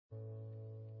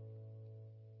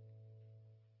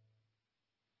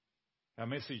Our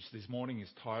message this morning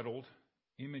is titled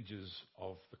Images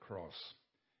of the Cross.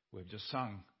 We've just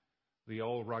sung the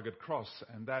old rugged cross,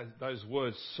 and those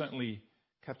words certainly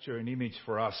capture an image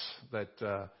for us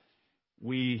that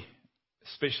we,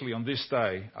 especially on this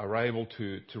day, are able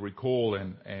to recall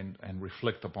and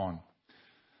reflect upon.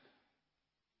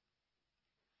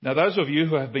 Now, those of you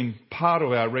who have been part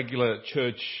of our regular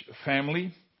church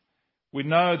family, we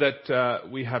know that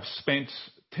we have spent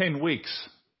 10 weeks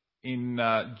in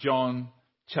John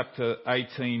chapter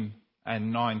 18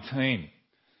 and 19.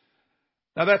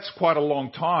 Now, that's quite a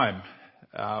long time,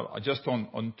 just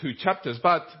on 2 chapters,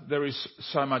 but there is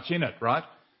so much in it, right?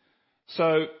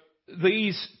 So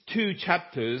these 2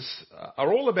 chapters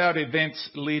are all about events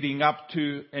leading up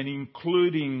to and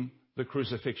including the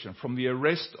crucifixion, from the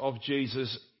arrest of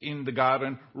Jesus in the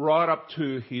garden right up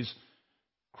to his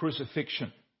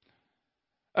crucifixion.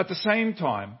 At the same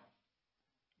time,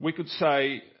 we could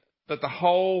say that the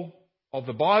whole of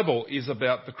the Bible is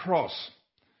about the cross,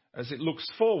 as it looks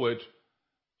forward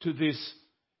to this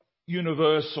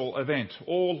universal event.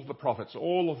 All of the prophets,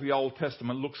 all of the Old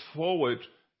Testament looks forward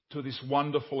to this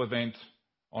wonderful event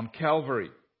on Calvary.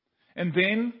 And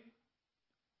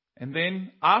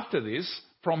then after this,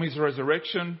 from his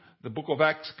resurrection, the book of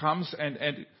Acts comes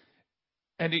and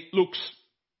it looks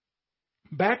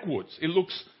backwards. It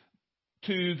looks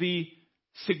to the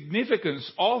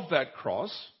significance of that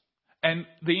cross and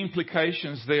the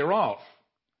implications thereof.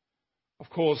 Of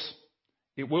course,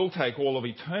 it will take all of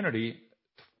eternity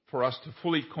for us to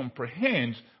fully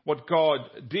comprehend what God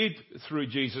did through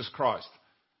Jesus Christ.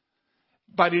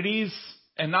 But it is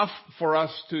enough for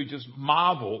us to just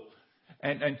marvel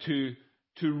and to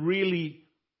really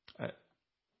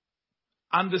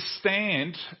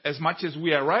understand, as much as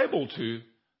we are able to,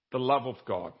 the love of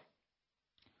God.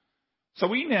 So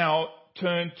we now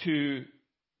turn to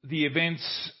the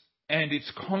events and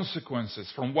its consequences,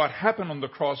 from what happened on the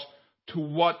cross to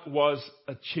what was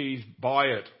achieved by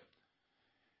it.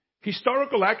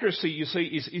 Historical accuracy, you see,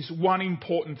 is one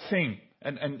important thing.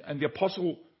 And the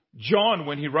Apostle John,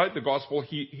 when he wrote the Gospel,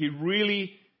 he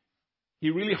really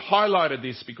highlighted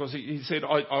this, because he said,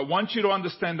 I want you to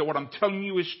understand that what I'm telling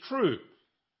you is true.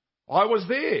 I was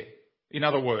there, in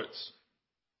other words.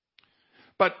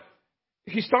 But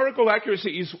historical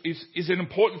accuracy is an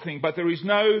important thing, but there is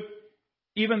no,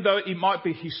 even though it might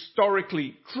be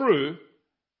historically true,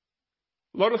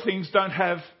 a lot of things don't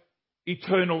have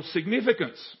eternal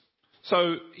significance.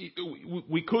 So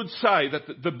we could say that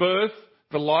the birth,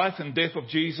 the life and death of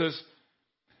Jesus,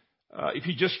 if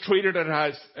you just treated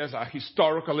it as a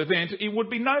historical event, it would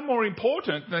be no more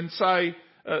important than, say,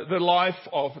 the life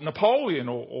of Napoleon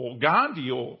or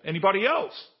Gandhi or anybody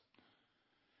else.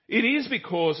 It is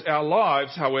because our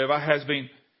lives, however, has been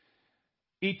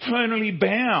eternally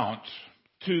bound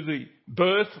to the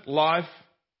birth, life,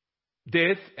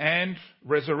 death and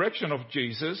resurrection of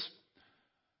Jesus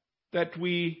that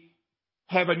we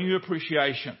have a new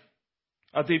appreciation,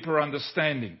 a deeper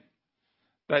understanding,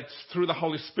 that through the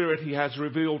Holy Spirit he has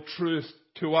revealed truth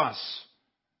to us.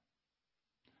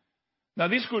 Now,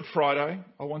 this Good Friday,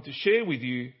 I want to share with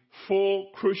you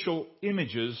 4 crucial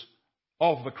images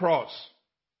of the cross.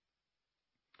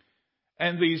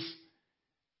 And these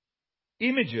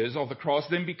images of the cross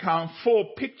then become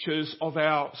 4 pictures of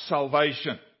our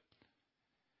salvation.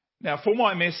 Now, for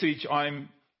my message, I'm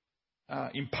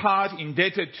in part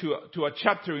indebted to a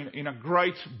chapter in a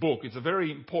great book. It's a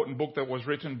very important book that was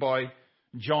written by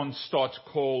John Stott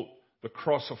called The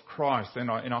Cross of Christ.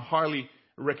 And I highly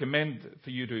recommend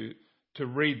for you to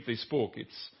read this book.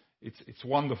 It's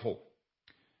wonderful.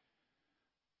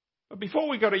 But before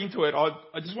we get into it,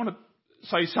 I just want to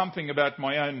say something about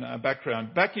my own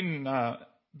background. Back in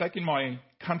my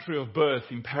country of birth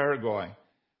in Paraguay,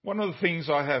 one of the things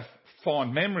I have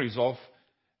fond memories of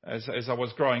as I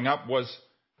was growing up was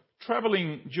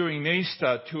travelling during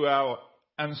Easter to our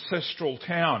ancestral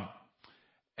town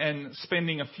and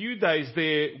spending a few days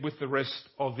there with the rest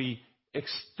of the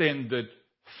extended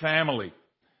family.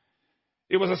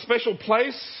 It was a special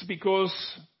place because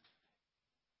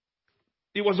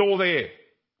it was all there.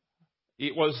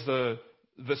 It was the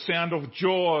sound of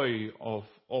joy, of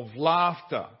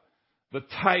laughter, the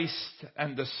taste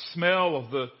and the smell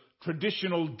of the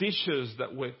traditional dishes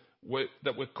that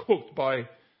were cooked by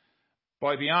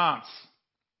the aunts.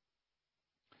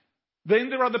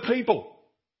 Then there are the people,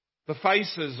 the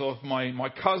faces of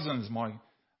my cousins, my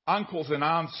uncles and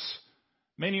aunts,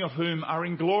 many of whom are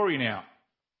in glory now.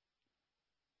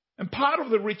 And part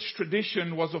of the rich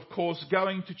tradition was, of course,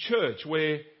 going to church,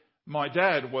 where my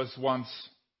dad was once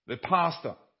the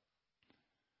pastor.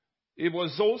 It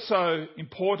was also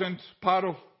important, part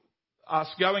of us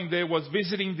going there was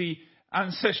visiting the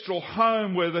ancestral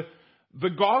home where the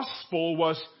gospel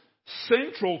was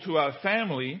central to our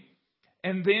family.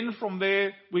 And then from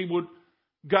there we would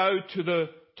go to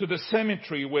the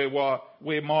cemetery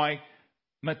where my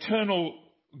maternal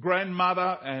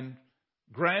grandmother and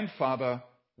grandfather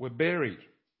were buried.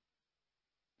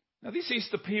 Now this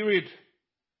Easter period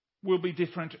will be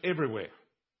different everywhere.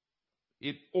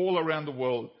 All around the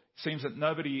world, it seems that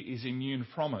nobody is immune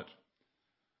from it.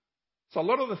 So a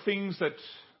lot of the things that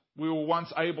we were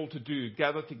once able to do,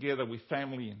 gather together with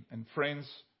family and friends,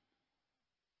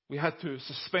 we had to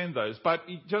suspend those. But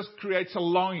it just creates a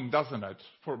longing, doesn't it,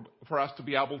 for us to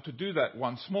be able to do that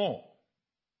once more.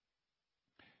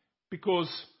 Because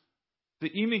the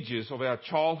images of our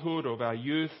childhood, of our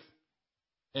youth,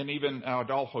 and even our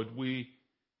adulthood, we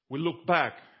look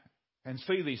back and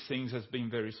see these things as being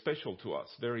very special to us,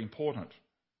 very important.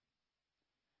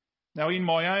 Now, in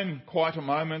my own quieter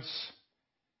moments,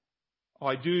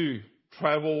 I do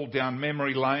travel down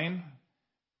memory lane,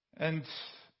 and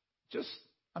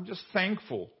I'm just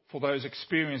thankful for those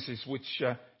experiences which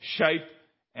shape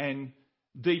and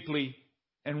deeply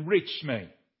enrich me.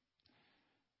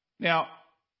 Now,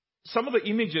 some of the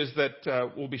images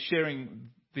that we'll be sharing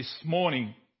this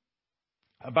morning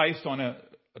are based on a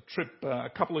trip a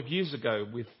couple of years ago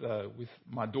with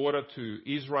my daughter to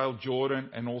Israel,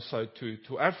 Jordan, and also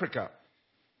to Africa.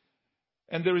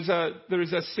 And there is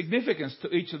a significance to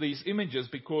each of these images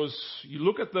because you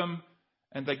look at them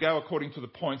and they go according to the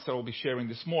points that I'll be sharing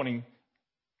this morning.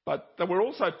 But there were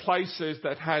also places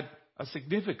that had a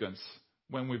significance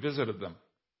when we visited them.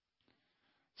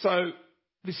 So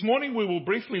this morning we will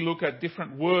briefly look at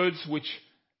different words which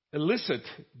elicit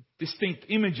distinct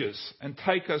images and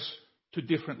take us to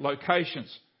different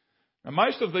locations. Now,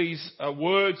 most of these are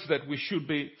words that we should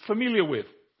be familiar with.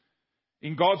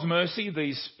 In God's mercy,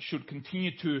 these should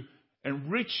continue to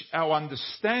enrich our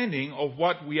understanding of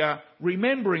what we are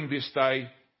remembering this day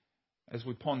as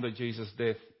we ponder Jesus'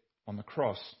 death on the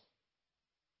cross.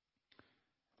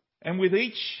 And with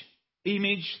each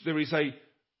image, there is a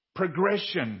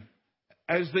progression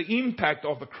as the impact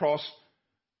of the cross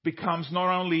becomes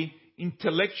not only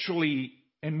intellectually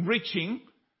enriching,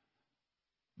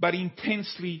 but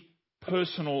intensely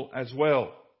personal as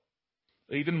well.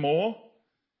 Even more,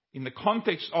 in the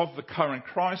context of the current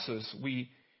crisis,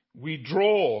 we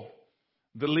draw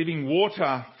the living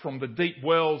water from the deep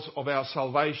wells of our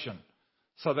salvation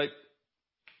so that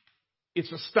it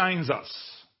sustains us.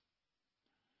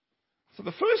 So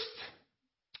the first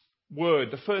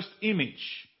word, the first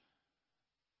image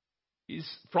is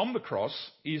from the cross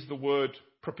is the word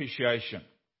propitiation.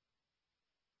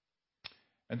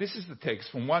 And this is the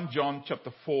text from 1 John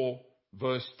chapter 4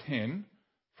 verse 10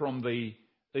 from the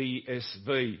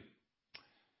ESV.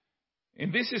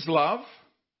 And this is love,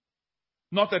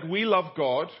 not that we love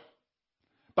God,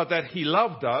 but that he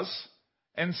loved us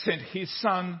and sent his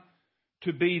Son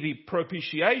to be the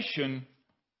propitiation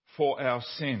for our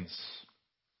sins.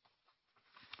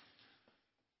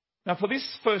 Now for this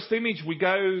first image, we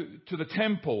go to the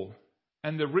temple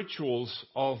and the rituals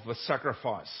of the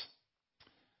sacrifice.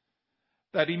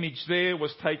 That image there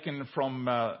was taken from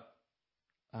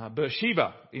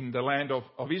Beersheba in the land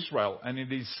of Israel, and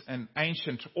it is an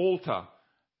ancient altar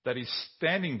that is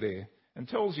standing there and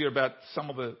tells you about some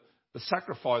of the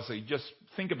sacrifices. Just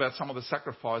think about some of the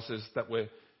sacrifices that were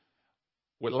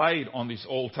laid on this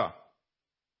altar.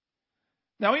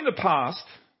 Now in the past,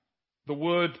 the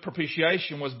word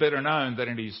propitiation was better known than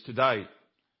it is today.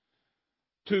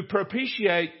 To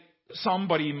propitiate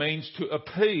somebody means to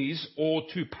appease or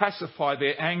to pacify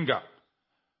their anger.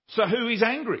 So who is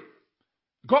angry?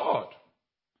 God.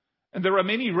 And there are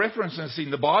many references in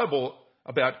the Bible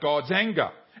about God's anger.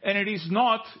 And it is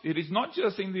not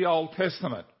just in the Old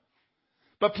Testament.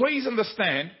 But please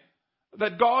understand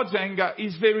that God's anger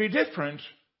is very different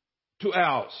to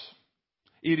ours.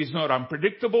 It is not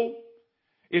unpredictable,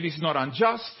 it is not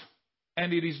unjust,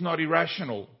 and it is not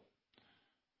irrational.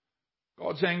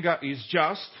 God's anger is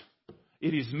just,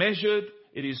 it is measured,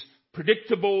 it is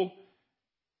predictable,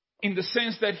 in the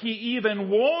sense that he even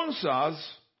warns us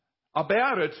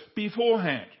about it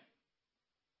beforehand.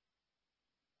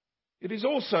 It is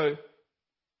also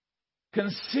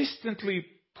consistently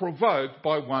provoked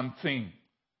by one thing,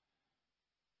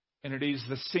 and it is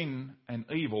the sin and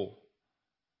evil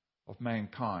of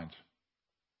mankind.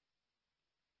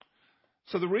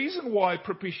 So the reason why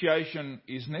propitiation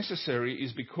is necessary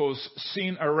is because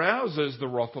sin arouses the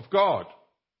wrath of God.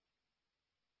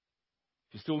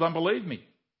 If you still don't believe me,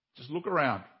 just look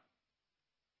around.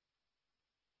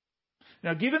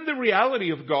 Now, given the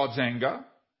reality of God's anger,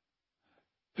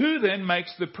 who then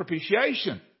makes the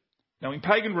propitiation? Now, in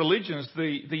pagan religions,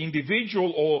 the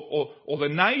individual or the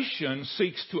nation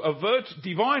seeks to avert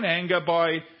divine anger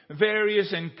by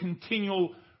various and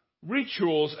continual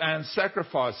rituals and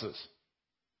sacrifices.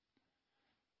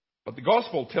 But the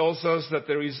gospel tells us that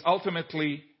there is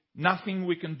ultimately nothing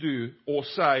we can do or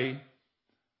say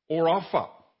or offer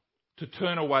to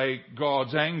turn away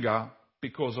God's anger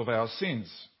because of our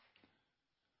sins.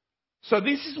 So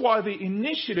this is why the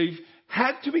initiative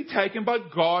had to be taken by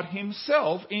God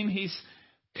himself in his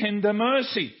tender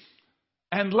mercy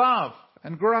and love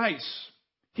and grace.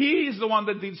 He is the one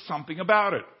that did something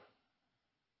about it.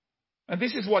 And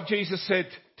this is what Jesus said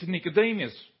to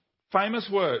Nicodemus. Famous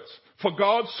words. For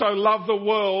God so loved the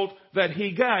world that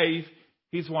he gave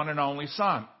his one and only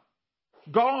Son.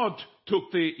 God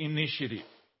took the initiative.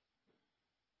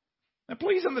 Now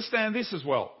please understand this as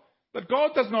well. That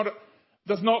God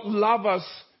does not love us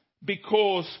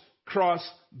because Christ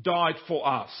died for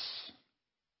us.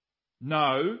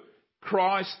 No,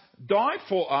 Christ died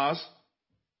for us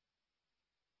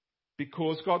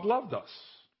because God loved us.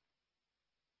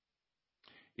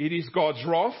 It is God's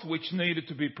wrath which needed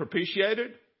to be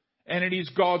propitiated, and it is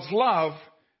God's love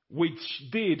which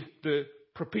did the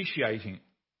propitiating.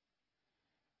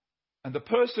 And the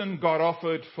person God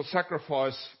offered for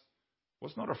sacrifice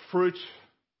was not a fruit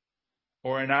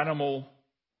or an animal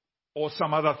or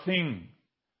some other thing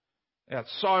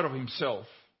outside of himself.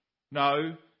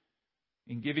 No,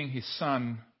 in giving his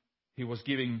Son, he was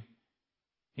giving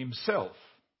himself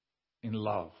in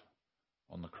love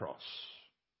on the cross.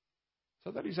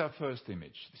 So that is our first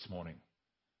image this morning.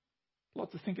 A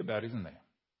lot to think about, isn't there?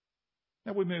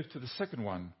 Now we move to the second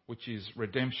one, which is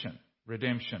redemption.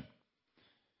 Redemption.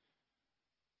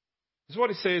 This is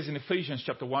what it says in Ephesians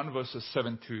chapter 1, verses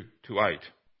 7 to 8.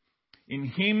 In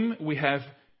him we have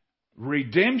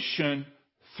redemption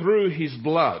through his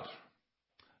blood,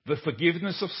 the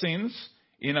forgiveness of sins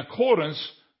in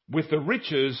accordance with the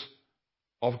riches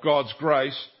of God's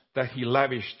grace that he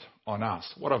lavished on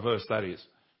us. What a verse that is.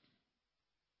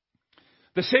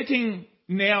 The setting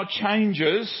now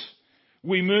changes.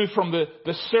 We move from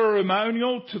the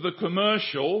ceremonial to the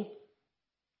commercial,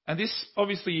 and this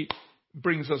obviously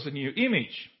brings us a new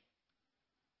image.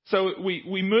 So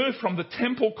we move from the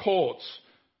temple courts,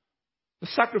 the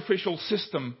sacrificial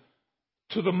system,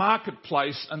 to the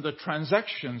marketplace and the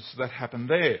transactions that happen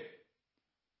there.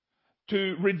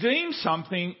 To redeem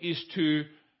something is to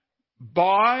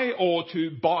buy or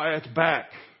to buy it back.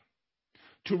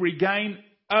 To regain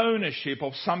ownership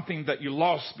of something that you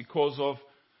lost because of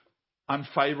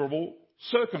unfavourable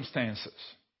circumstances.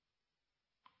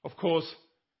 Of course,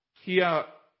 here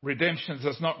redemption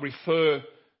does not refer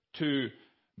to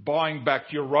buying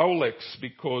back your Rolex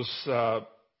because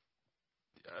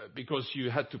you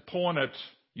had to pawn it,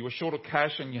 you were short of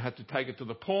cash and you had to take it to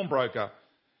the pawnbroker.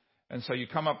 And so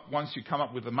once you come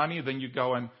up with the money, then you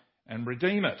go and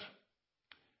redeem it.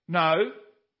 No,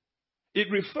 it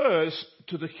refers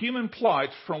to the human plight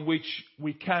from which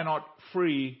we cannot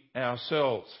free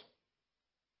ourselves.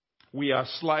 We are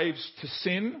slaves to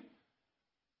sin.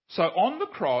 So on the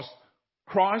cross,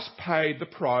 Christ paid the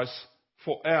price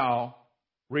for our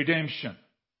redemption.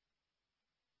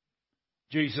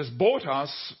 Jesus bought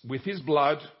us with his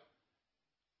blood,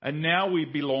 and now we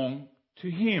belong to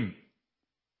him.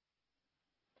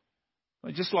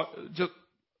 Just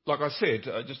like I said,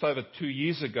 just over 2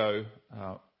 years ago,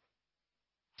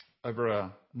 over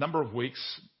a number of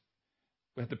weeks,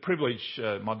 we had the privilege,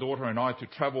 my daughter and I, to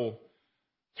travel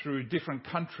through different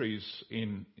countries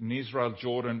in Israel,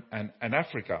 Jordan, and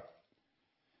Africa.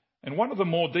 And one of the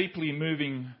more deeply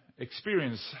moving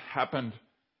experiences happened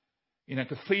in a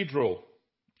cathedral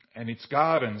and its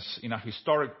gardens in a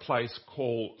historic place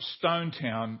called Stone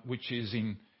Town, which is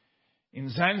in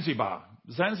Zanzibar.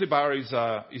 Zanzibar is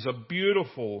a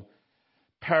beautiful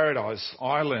paradise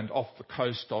island off the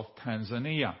coast of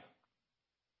Tanzania.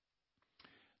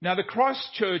 Now, the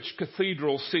Christchurch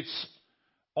Cathedral sits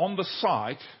on the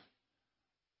site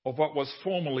of what was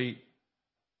formerly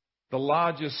the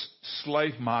largest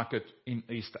slave market in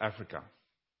East Africa,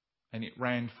 and it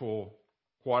ran for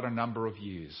quite a number of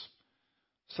years.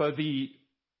 So you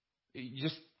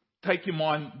just take your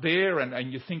mind there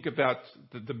and you think about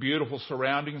the beautiful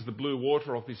surroundings, the blue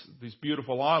water of this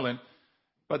beautiful island,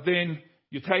 but then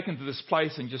you're taken to this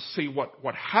place and just see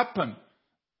what happened,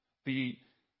 the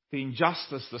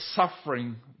injustice, the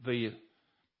suffering, the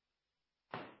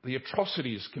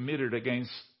atrocities committed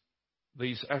against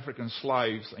these African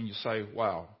slaves, and you say,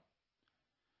 wow,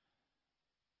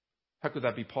 how could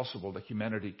that be possible that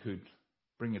humanity could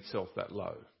bring itself that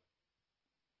low?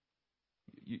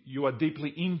 You are deeply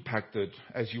impacted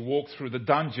as you walk through the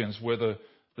dungeons where the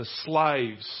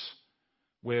slaves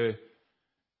were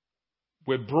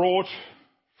brought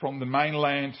from the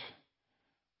mainland.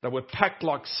 They were packed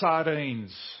like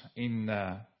sardines in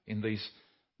these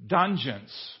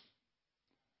dungeons.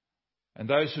 And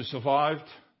those who survived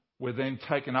were then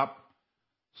taken up,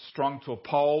 strung to a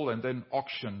pole, and then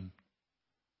auctioned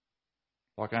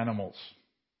like animals.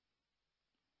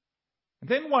 And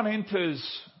then one enters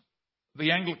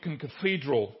the Anglican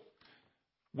Cathedral,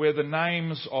 where the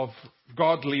names of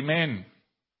godly men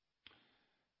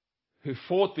who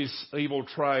fought this evil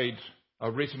trade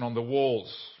are written on the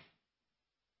walls.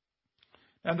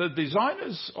 And the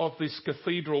designers of this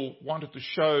cathedral wanted to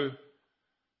show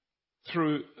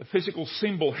through a physical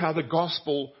symbol how the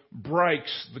gospel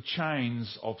breaks the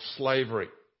chains of slavery.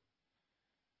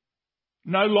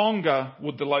 No longer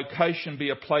would the location be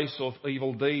a place of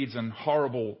evil deeds and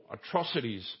horrible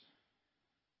atrocities,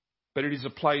 but it is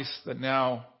a place that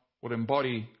now would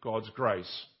embody God's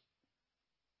grace.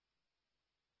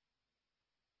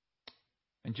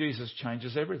 And Jesus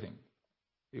changes everything.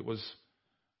 It was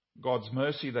God's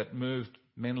mercy that moved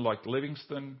men like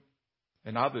Livingstone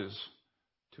and others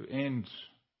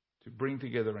to bring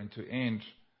together and to end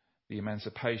the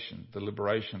emancipation, the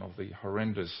liberation of the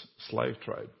horrendous slave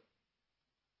trade.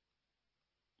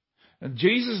 And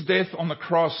Jesus' death on the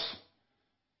cross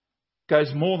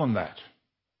goes more than that.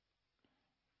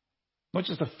 Not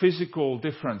just a physical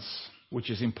difference, which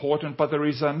is important, but there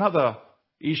is another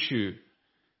issue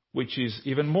which is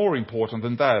even more important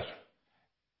than that.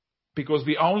 Because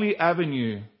the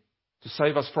avenue to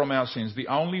save us from our sins, the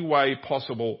only way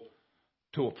possible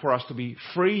for us to be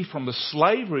free from the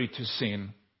slavery to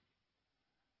sin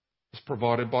is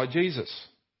provided by Jesus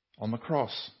on the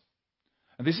cross.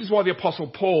 And this is why the Apostle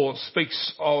Paul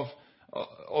speaks of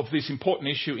this important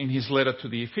issue in his letter to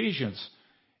the Ephesians.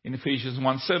 In Ephesians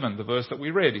 1:7, the verse that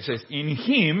we read, he says, "In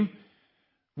him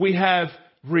we have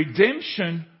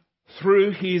redemption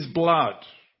through his blood."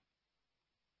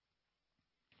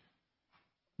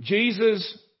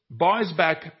 Jesus buys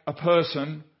back a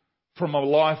person from a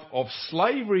life of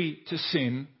slavery to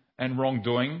sin and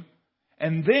wrongdoing,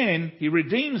 and then he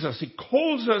redeems us. He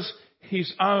calls us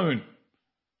his own.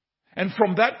 And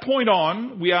from that point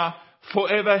on, we are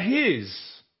forever his.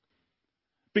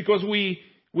 Because we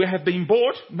have been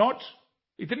bought,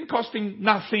 it didn't cost him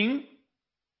nothing.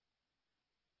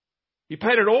 He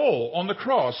paid it all on the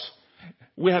cross.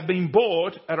 We have been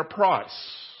bought at a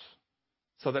price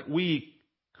so that we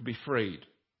could be freed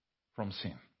from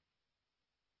sin.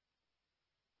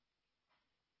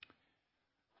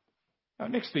 Our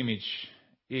next image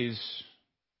is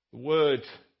the word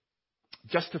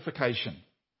justification.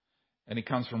 And it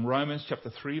comes from Romans chapter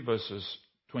 3, verses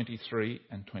 23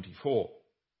 and 24.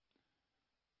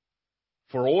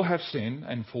 "For all have sinned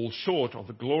and fall short of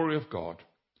the glory of God,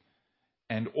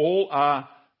 and all are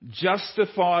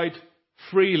justified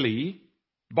freely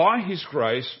by his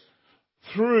grace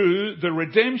through the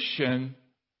redemption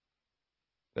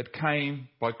that came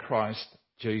by Christ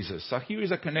Jesus." So here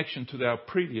is a connection to our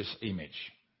previous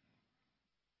image.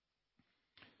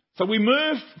 So we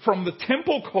moved from the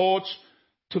temple courts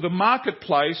to the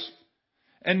marketplace,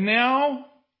 and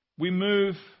now we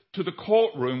move to the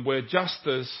courtroom where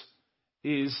justice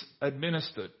is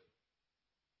administered.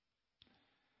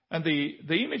 And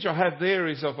the image I have there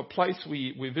is of a place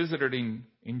we visited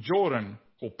in Jordan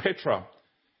called Petra.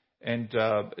 And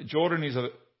Jordan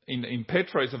in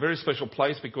Petra is a very special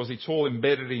place because it's all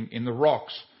embedded in the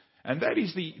rocks. And that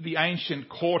is the ancient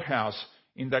courthouse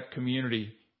in that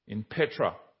community in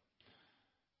Petra,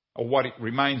 or what it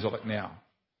remains of it now.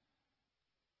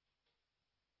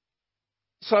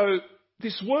 So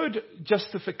this word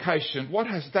justification, what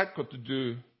has that got to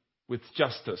do with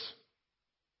justice?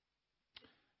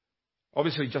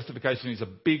 Obviously, justification is a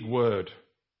big word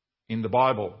in the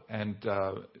Bible, and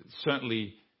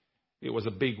certainly it was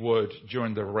a big word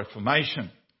during the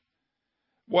Reformation.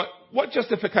 What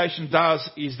justification does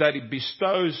is that it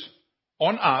bestows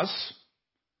on us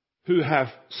who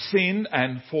have sinned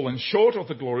and fallen short of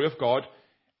the glory of God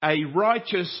a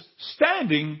righteous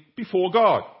standing before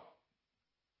God.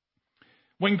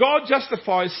 When God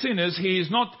justifies sinners, he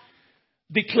is not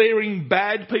declaring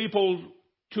bad people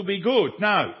to be good.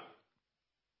 No.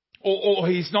 Or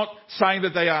he's not saying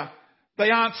that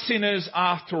they aren't sinners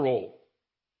after all.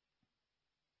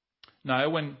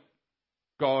 No, when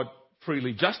God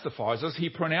freely justifies us, he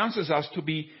pronounces us to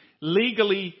be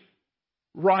legally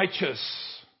righteous,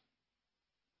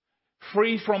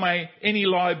 free from any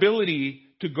liability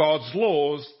to God's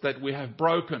laws that we have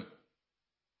broken.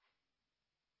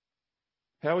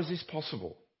 How is this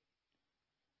possible?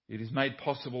 It is made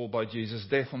possible by Jesus'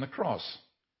 death on the cross,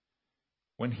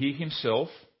 when he himself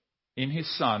in his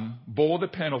Son, bore the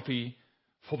penalty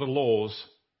for the laws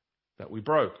that we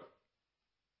broke.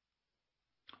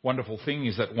 Wonderful thing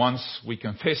is that once we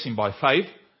confess him by faith,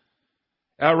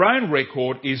 our own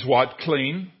record is wiped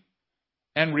clean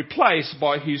and replaced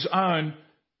by his own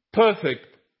perfect,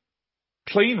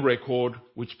 clean record,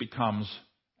 which becomes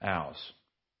ours.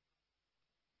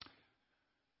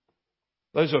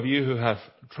 Those of you who have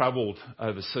travelled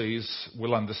overseas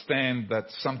will understand that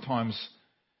sometimes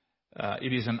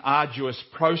it is an arduous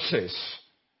process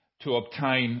to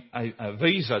obtain a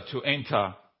visa to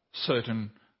enter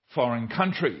certain foreign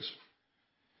countries.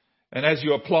 And as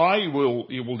you apply,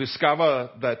 you will discover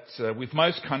that with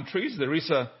most countries there is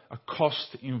a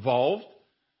cost involved.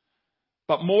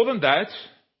 But more than that,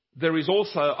 there is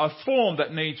also a form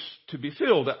that needs to be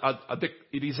filled.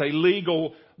 It is a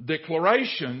legal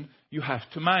declaration you have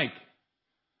to make.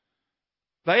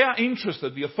 They are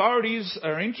interested, the authorities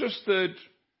are interested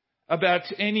about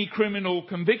any criminal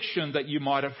conviction that you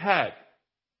might have had.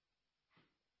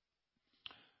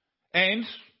 And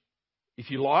if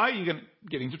you lie, you're going to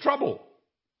get into trouble.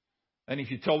 And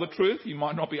if you tell the truth, you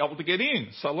might not be able to get in.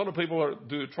 So a lot of people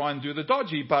try and do the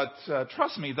dodgy, but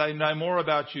trust me, they know more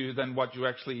about you than what you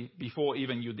actually, before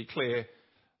even you declare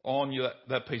on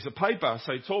that piece of paper.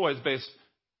 So it's always best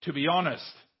to be honest.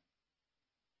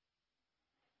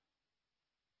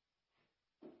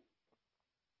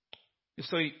 You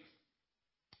see,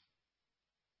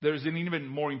 there is an even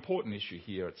more important issue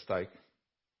here at stake.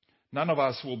 None of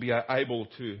us will be able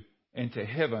to enter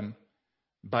heaven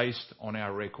based on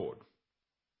our record.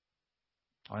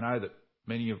 I know that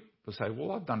many will say,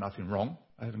 well, I've done nothing wrong.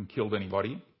 I haven't killed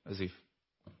anybody, as if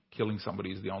killing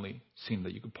somebody is the only sin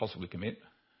that you could possibly commit.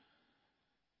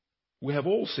 We have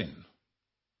all sinned.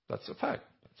 That's a fact.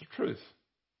 That's the truth.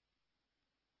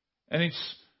 And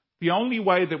it's the only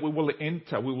way that we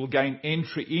will gain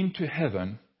entry into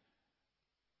heaven.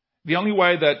 The only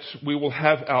way that we will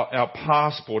have our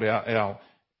passport, our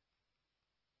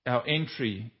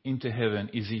entry into heaven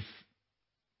is if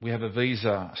we have a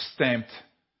visa stamped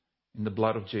in the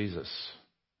blood of Jesus.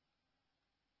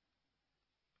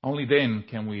 Only then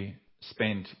can we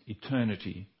spend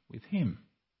eternity with him.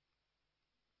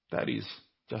 That is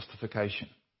justification.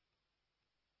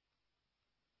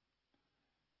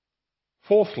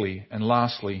 Fourthly and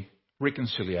lastly,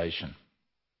 reconciliation.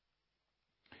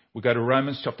 We go to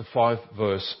Romans chapter 5,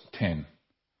 verse 10.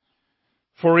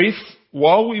 For if,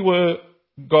 while we were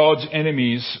God's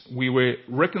enemies, we were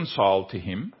reconciled to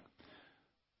him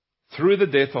through the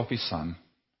death of his Son,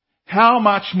 how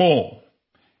much more,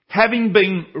 having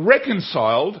been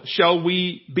reconciled, shall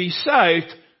we be saved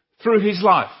through his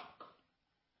life?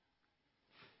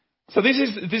 So this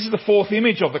is the fourth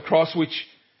image of the cross, which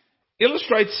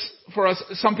illustrates for us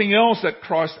something else that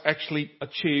Christ actually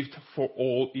achieved for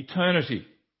all eternity.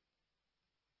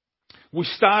 We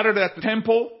started at the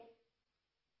temple.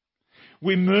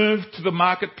 We moved to the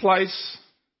marketplace.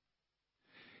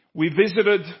 We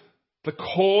visited the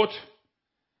court.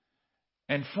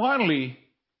 And finally,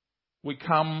 we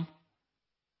come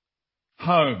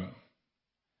home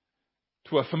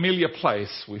to a familiar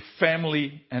place with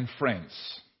family and friends.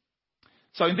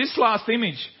 So in this last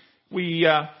image, we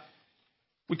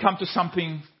come to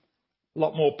something a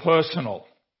lot more personal.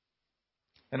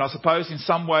 And I suppose in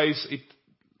some ways,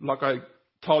 like I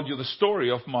told you the story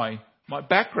of my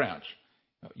background.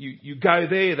 You go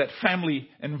there, that family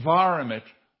environment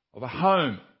of a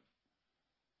home.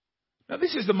 Now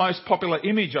this is the most popular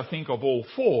image, I think, of all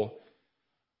four,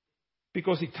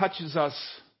 because it touches us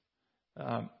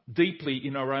deeply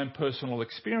in our own personal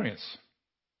experience.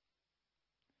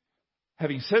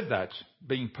 Having said that,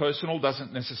 being personal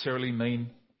doesn't necessarily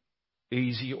mean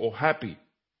easy or happy.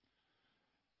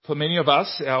 For many of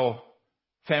us, our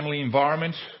family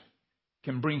environment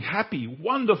can bring happy,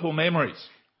 wonderful memories.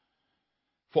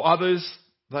 For others,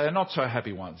 they are not so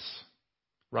happy ones,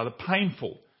 rather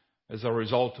painful as a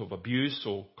result of abuse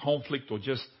or conflict or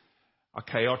just a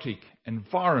chaotic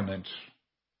environment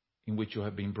in which you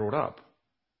have been brought up.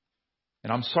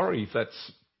 And I'm sorry if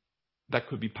that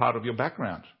could be part of your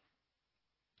background.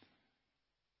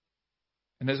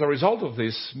 And as a result of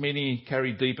this, many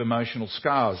carry deep emotional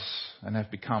scars and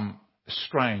have become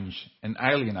estranged and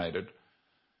alienated.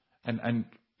 And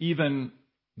even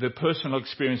the personal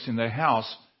experience in their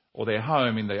house or their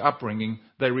home, in their upbringing,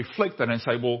 they reflect that and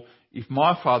say, well, if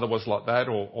my father was like that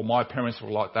or my parents were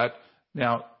like that,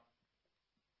 now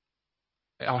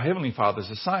our Heavenly Father is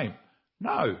the same.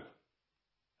 No.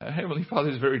 Our Heavenly Father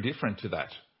is very different to that.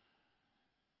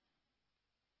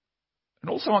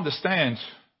 And also understand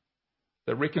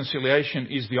that reconciliation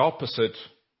is the opposite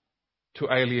to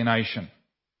alienation.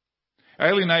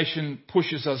 Alienation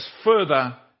pushes us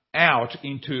further out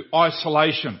into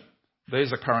isolation.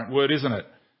 There's a current word, isn't it?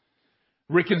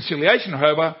 Reconciliation,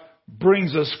 however,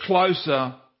 brings us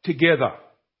closer together.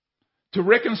 To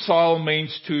reconcile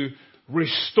means to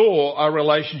restore a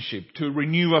relationship, to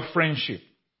renew a friendship.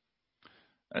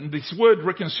 And this word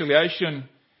reconciliation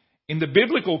in the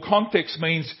biblical context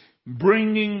means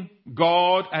bringing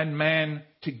God and man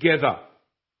together.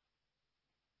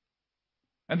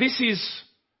 And this is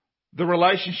the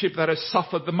relationship that has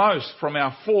suffered the most from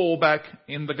our fall back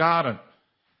in the garden.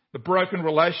 The broken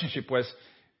relationship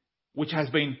which has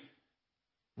been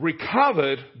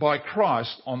recovered by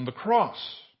Christ on the cross.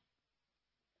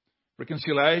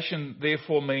 Reconciliation,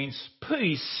 therefore, means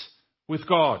peace with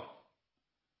God.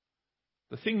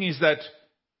 The thing is that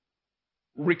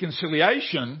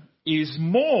reconciliation is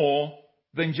more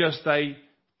than just a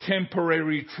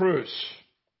temporary truce.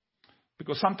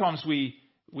 Because sometimes we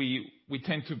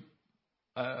tend to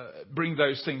bring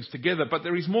those things together, but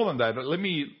there is more than that. But let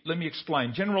me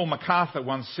explain. General MacArthur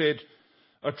once said,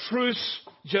 "A truce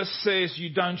just says you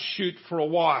don't shoot for a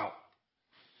while.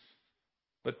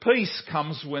 But peace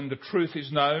comes when the truth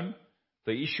is known,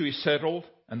 the issue is settled,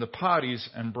 and the parties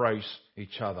embrace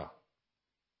each other."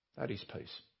 That is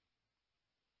peace.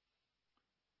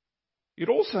 It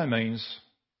also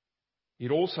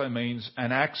means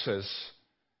an access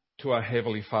to our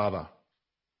Heavenly Father.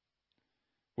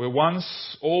 Where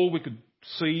once all we could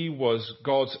see was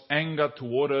God's anger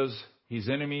toward us, His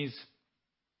enemies,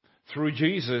 through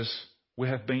Jesus we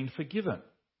have been forgiven.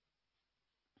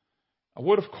 A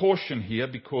word of caution here,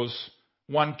 because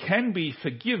one can be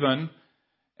forgiven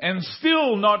and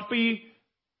still not be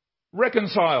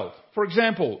reconciled. For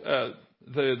example,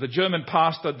 the German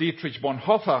pastor Dietrich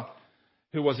Bonhoeffer,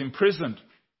 who was imprisoned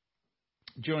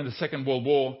during the Second World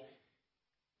War,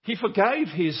 he forgave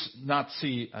his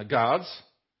Nazi guards,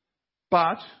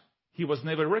 but he was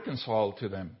never reconciled to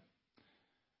them.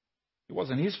 It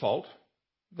wasn't his fault.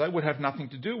 They would have nothing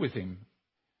to do with him.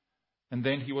 And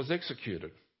then he was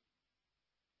executed.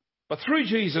 But through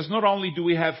Jesus, not only do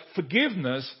we have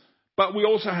forgiveness, but we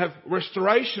also have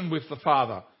restoration with the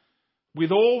Father,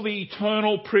 with all the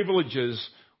eternal privileges,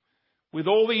 with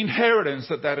all the inheritance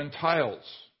that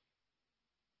entails.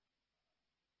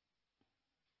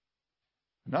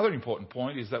 Another important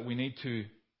point is that we need to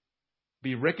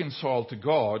be reconciled to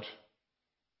God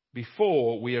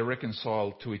before we are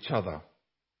reconciled to each other.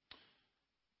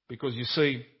 Because you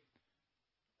see,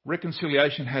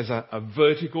 reconciliation has a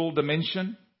vertical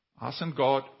dimension, us and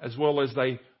God, as well as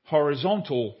a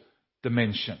horizontal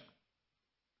dimension.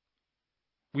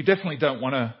 We definitely don't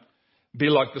want to be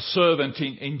like the servant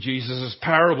in Jesus'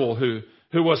 parable who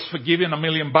was forgiven $1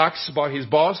 million by his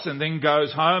boss and then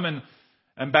goes home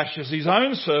and bashes his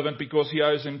own servant because he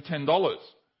owes him $10.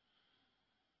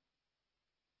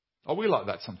 Are we like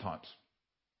that sometimes?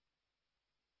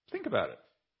 Think about it.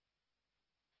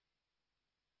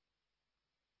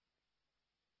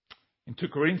 In 2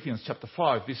 Corinthians chapter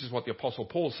 5, this is what the Apostle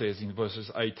Paul says in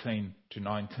verses 18 to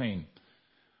 19.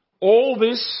 All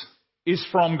this is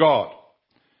from God,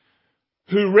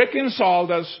 who reconciled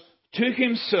us to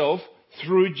himself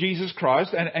through Jesus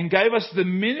Christ and gave us the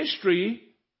ministry.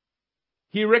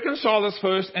 He reconciled us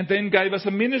first and then gave us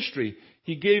a ministry.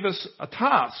 He gave us a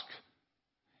task.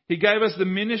 He gave us the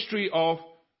ministry of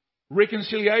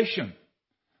reconciliation.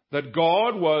 That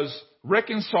God was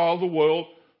reconciled the world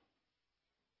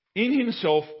in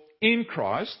himself, in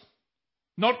Christ,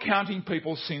 not counting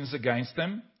people's sins against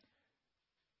them.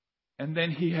 And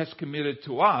then he has committed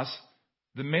to us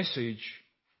the message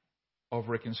of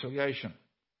reconciliation.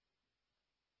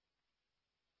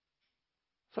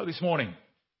 So this morning,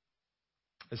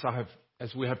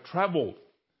 as we have travelled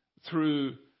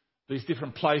through these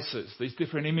different places, these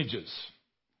different images,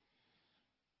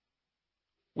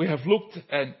 we have looked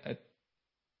at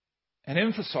and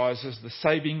emphasizes the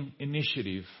saving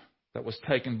initiative that was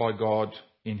taken by God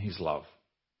in his love.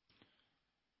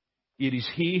 It is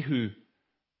he who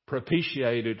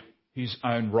propitiated his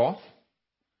own wrath.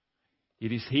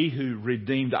 It is he who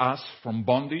redeemed us from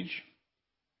bondage.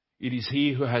 It is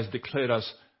he who has declared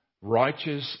us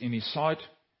righteous in his sight.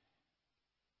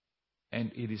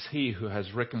 And it is he who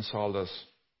has reconciled us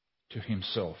to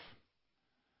himself.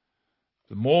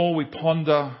 The more we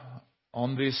ponder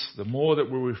on this, the more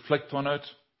that we reflect on it,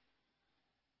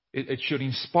 it should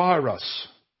inspire us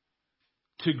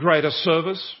to greater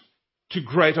service, to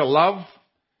greater love,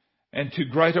 and to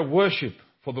greater worship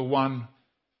for the one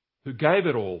who gave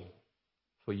it all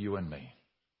for you and me.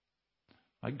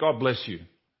 May God bless you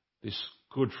this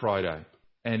Good Friday.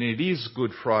 And it is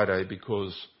Good Friday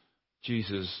because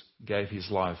Jesus gave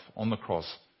his life on the cross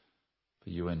for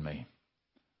you and me.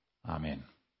 Amen.